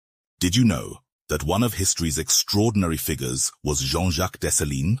Did you know that one of history's extraordinary figures was Jean-Jacques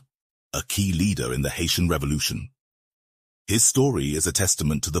Dessalines, a key leader in the Haitian Revolution? His story is a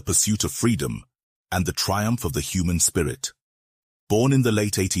testament to the pursuit of freedom and the triumph of the human spirit. Born in the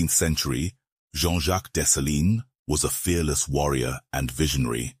late 18th century, Jean-Jacques Dessalines was a fearless warrior and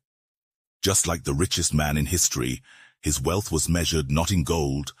visionary. Just like the richest man in history, his wealth was measured not in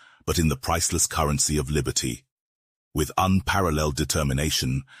gold, but in the priceless currency of liberty. With unparalleled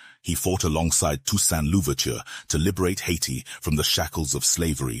determination, he fought alongside Toussaint Louverture to liberate Haiti from the shackles of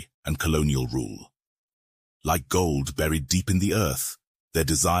slavery and colonial rule. Like gold buried deep in the earth, their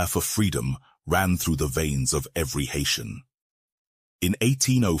desire for freedom ran through the veins of every Haitian. In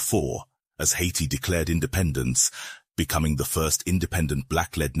 1804, as Haiti declared independence, becoming the first independent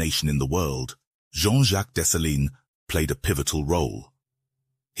black-led nation in the world, Jean-Jacques Dessalines played a pivotal role.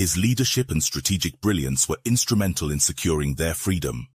 His leadership and strategic brilliance were instrumental in securing their freedom.